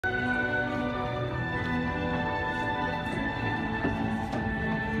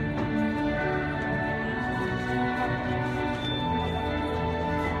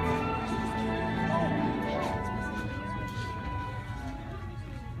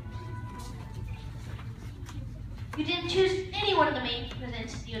You didn't choose any one of the main presented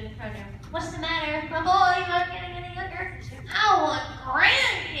to you in the program. What's the matter? My boy, you're not getting any younger. I want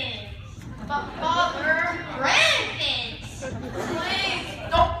grandkids. But Father, Grandkids! please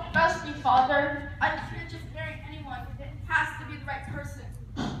don't trust me, Father. I can't just marry anyone. It has to be the right person.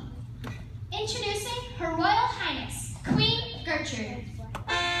 Introducing Her Royal Highness, Queen Gertrude.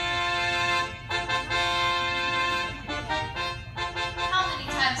 How many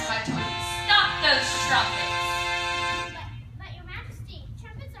times have I told you to stop those trumpets? But Your Majesty,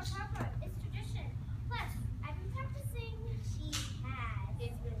 trumpets are proper. It's tradition. Plus, I've been practicing. She has.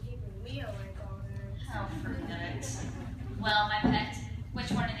 It's been keeping me awake all night. Oh, forget it. Well, my pet,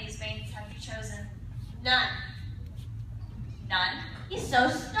 which one of these maidens have you chosen? None. None? He's so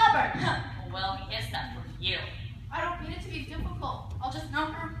stubborn. Well, he is that for you. I don't mean it to be difficult. I'll just know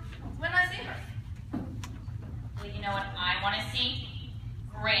her when I see her. Well, you know what I want to see?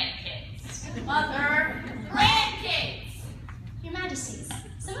 Grandkids. Mother, grandkids! Your Majesties,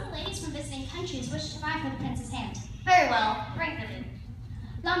 some of the ladies from visiting countries wish to vie for the prince's hand. Very well. Bring them in.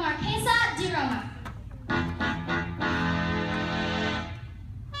 La Marquesa di Roma.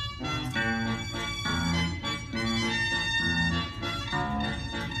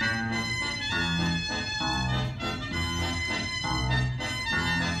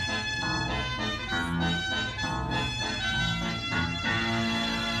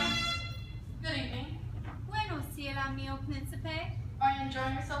 Good evening. Bueno, cielo mio principe. Are you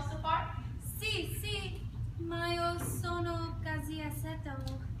enjoying yourself so far? Sì, sì, ma io sono così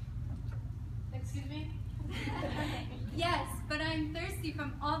assetto. Excuse me? Yes, but I'm thirsty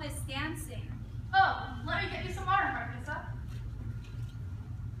from all this dancing. Oh, let me get you some water, Marquesa.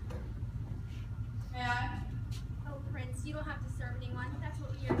 May I? Oh, Prince, you don't have to serve anyone. That's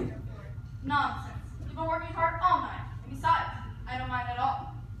what we are here for. Nonsense. You've been working hard all night. And besides, I don't mind at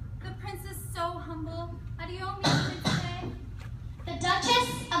all. The prince is so humble. Adieu, mio principe. The Duchess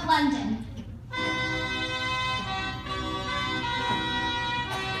of London.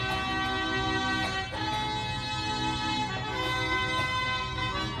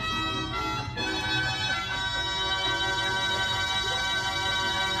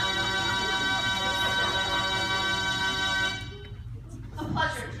 A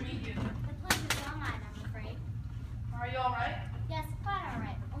pleasure to meet you. The pleasure's all mine, I'm afraid. Are you all right? Yes, quite all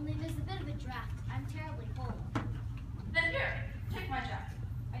right. Only there's a bit of a draft. I'm terribly cold. Then here, take my jacket.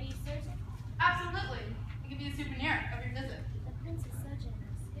 Are you certain? Absolutely. I'll give you a souvenir of your visit. The prince is so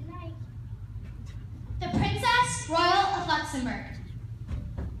generous. Good night. The Princess Royal of Luxembourg.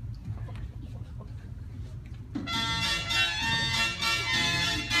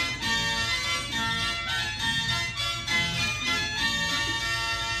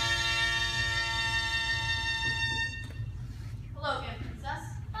 Hello again, Princess.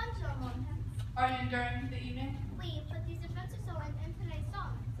 Bonjour, mon prince. Are you enduring the evening? Oui, but these events are so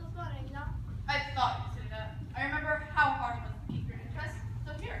intéressant. So boring, no? I thought you'd say that. I remember how hard it was to keep your interest.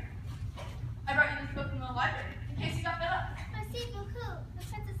 So here. I brought you this book from the library, in case you got fed up. Merci beaucoup. The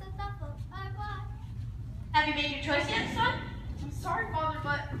prince is so thoughtful. Au revoir. Have you made your choice yet, son? I'm sorry, Father,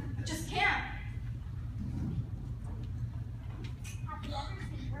 but I just can't. Have you ever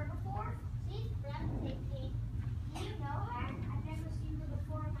seen her before? She's breathtaking. Do you know her? I've never seen her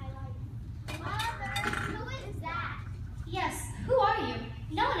before in my life. Mother, who is that? Yes, who are you?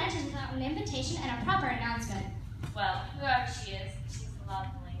 No one enters without an invitation and a proper announcement. Well, whoever she is, she's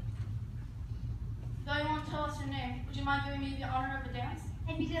lovely. Though you won't tell us your name, would you mind giving me the honor of a dance?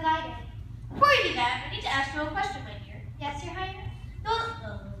 I'd be delighted. Before you do that, I need to ask you a question, my dear. Yes, Your Highness?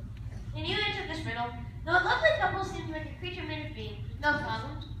 And you answered this riddle. Though a lovely couple seems like a creature made of being, no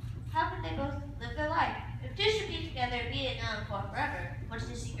problems, how could they both live their life? If two should be together, be it now and for forever, what's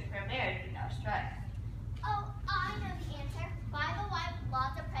the secret for a marriage without strife? Oh, I know the answer. Buy the wife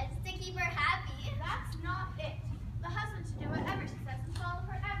lots of presents to keep her happy. That's not it. The husband should do whatever she says and follow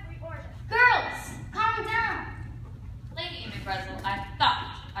her every order. Girls, calm down. Lady Amy Brezel, I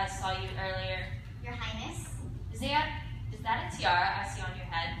thought I saw you earlier. Your Highness? Is that a tiara I see on your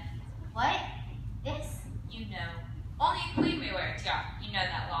head? What? This? You know. Only a queen may wear a tiara. You know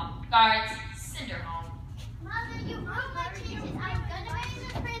that law. Guards, send her home. Mother, you ruined my chances. I'm gonna marry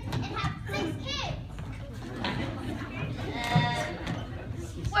this prince and have 6 kids.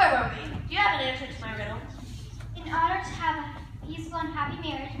 Where were we? Do you have an answer to my riddle? In order to have a peaceful and happy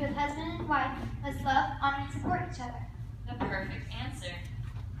marriage with husband and wife, must love, honor, and support each other. The perfect answer.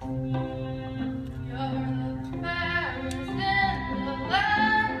 You're the fairest in the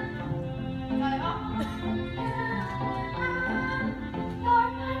land. I almost You're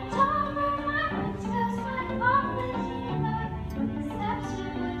my daughter, my princess, my always delight. Accept you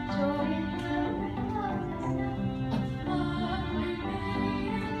with joy and love and love this night.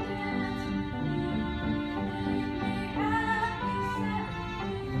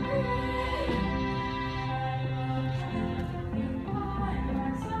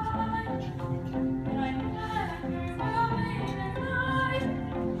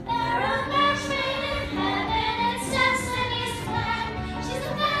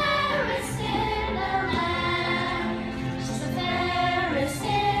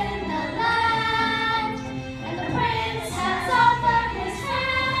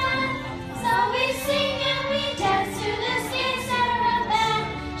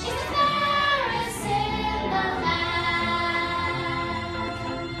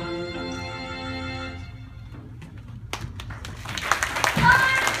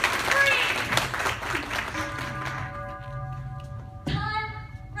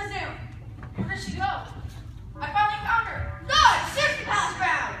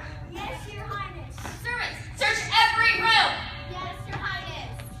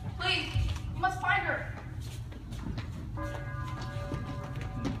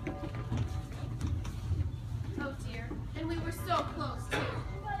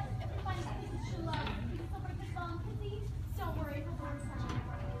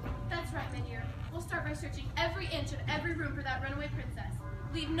 by searching every inch of every room for that runaway princess.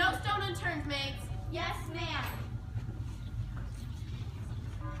 Leave no stone unturned, maids. Yes, ma'am.